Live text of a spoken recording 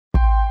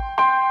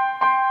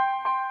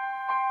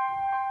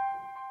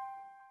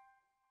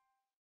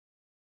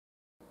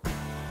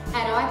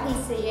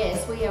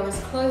IPCS, we are as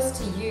close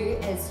to you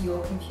as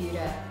your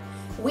computer.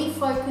 We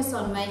focus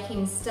on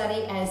making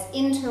study as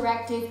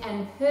interactive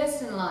and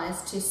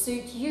personalised to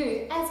suit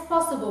you as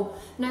possible,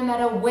 no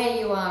matter where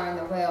you are in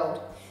the world.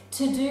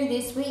 To do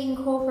this, we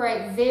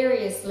incorporate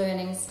various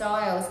learning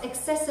styles,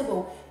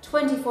 accessible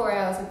 24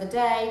 hours of the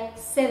day,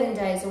 7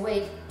 days a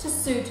week, to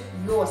suit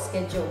your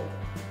schedule.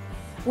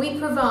 We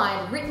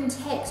provide written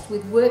text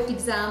with worked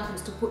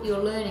examples to put your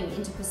learning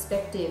into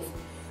perspective.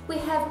 We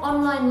have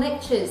online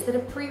lectures that are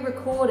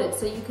pre-recorded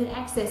so you can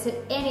access at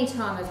any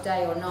time of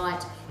day or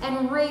night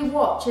and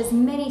re-watch as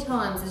many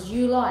times as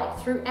you like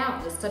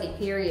throughout the study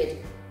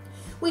period.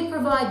 We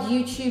provide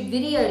YouTube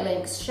video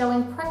links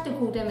showing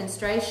practical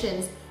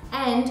demonstrations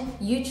and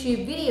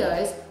YouTube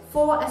videos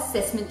for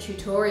assessment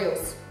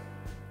tutorials.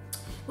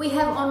 We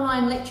have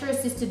online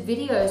lecture-assisted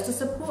videos to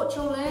support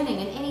your learning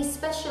and any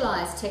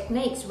specialised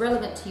techniques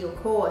relevant to your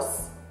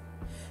course.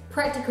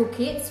 Practical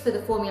kits for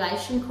the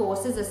formulation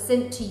courses are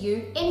sent to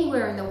you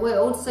anywhere in the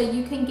world so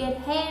you can get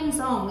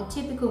hands-on with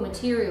typical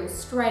materials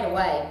straight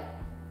away.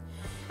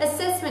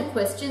 Assessment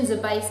questions are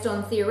based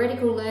on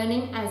theoretical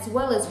learning as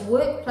well as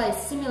workplace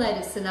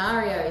simulated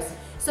scenarios,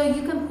 so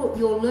you can put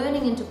your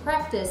learning into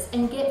practice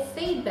and get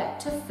feedback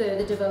to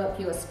further develop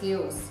your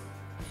skills.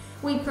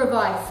 We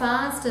provide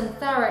fast and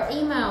thorough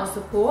email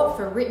support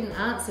for written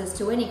answers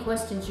to any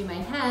questions you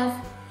may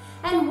have,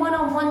 and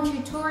one-on-one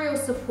tutorial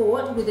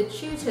support with a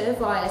tutor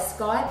via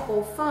Skype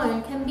or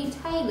phone can be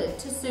tailored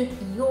to suit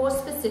your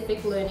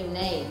specific learning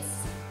needs.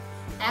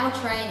 Our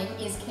training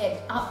is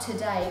kept up to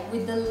date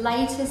with the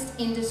latest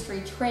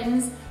industry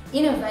trends,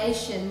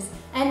 innovations,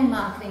 and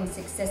marketing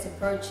success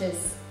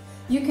approaches.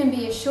 You can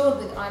be assured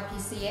with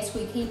IPCS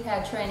we keep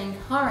our training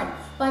current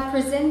by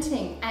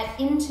presenting at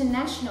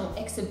international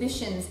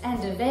exhibitions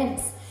and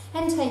events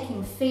and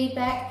taking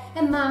feedback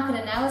and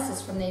market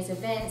analysis from these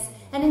events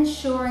and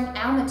ensuring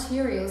our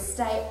materials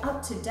stay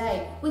up to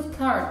date with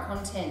current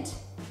content.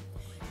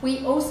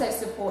 We also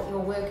support your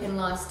work and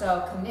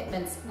lifestyle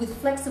commitments with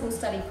flexible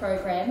study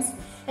programs,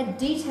 a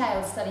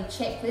detailed study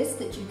checklist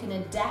that you can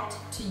adapt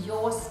to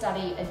your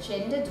study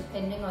agenda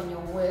depending on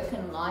your work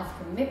and life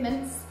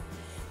commitments.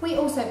 We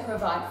also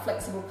provide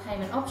flexible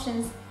payment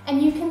options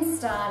and you can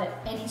start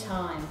at any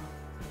time.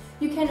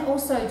 You can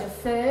also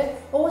defer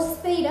or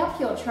speed up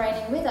your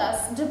training with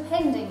us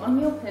depending on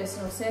your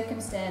personal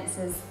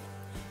circumstances.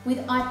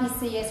 With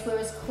IPCS, we're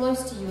as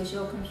close to you as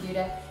your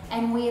computer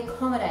and we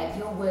accommodate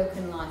your work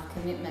and life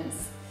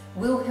commitments.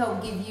 We'll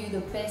help give you the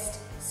best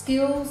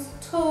skills,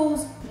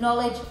 tools,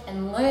 knowledge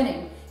and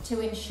learning to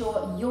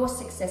ensure you're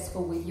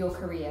successful with your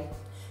career.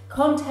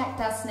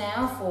 Contact us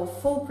now for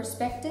full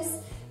prospectus,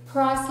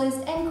 price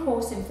list and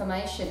course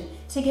information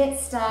to get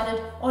started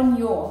on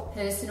your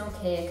personal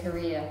care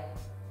career.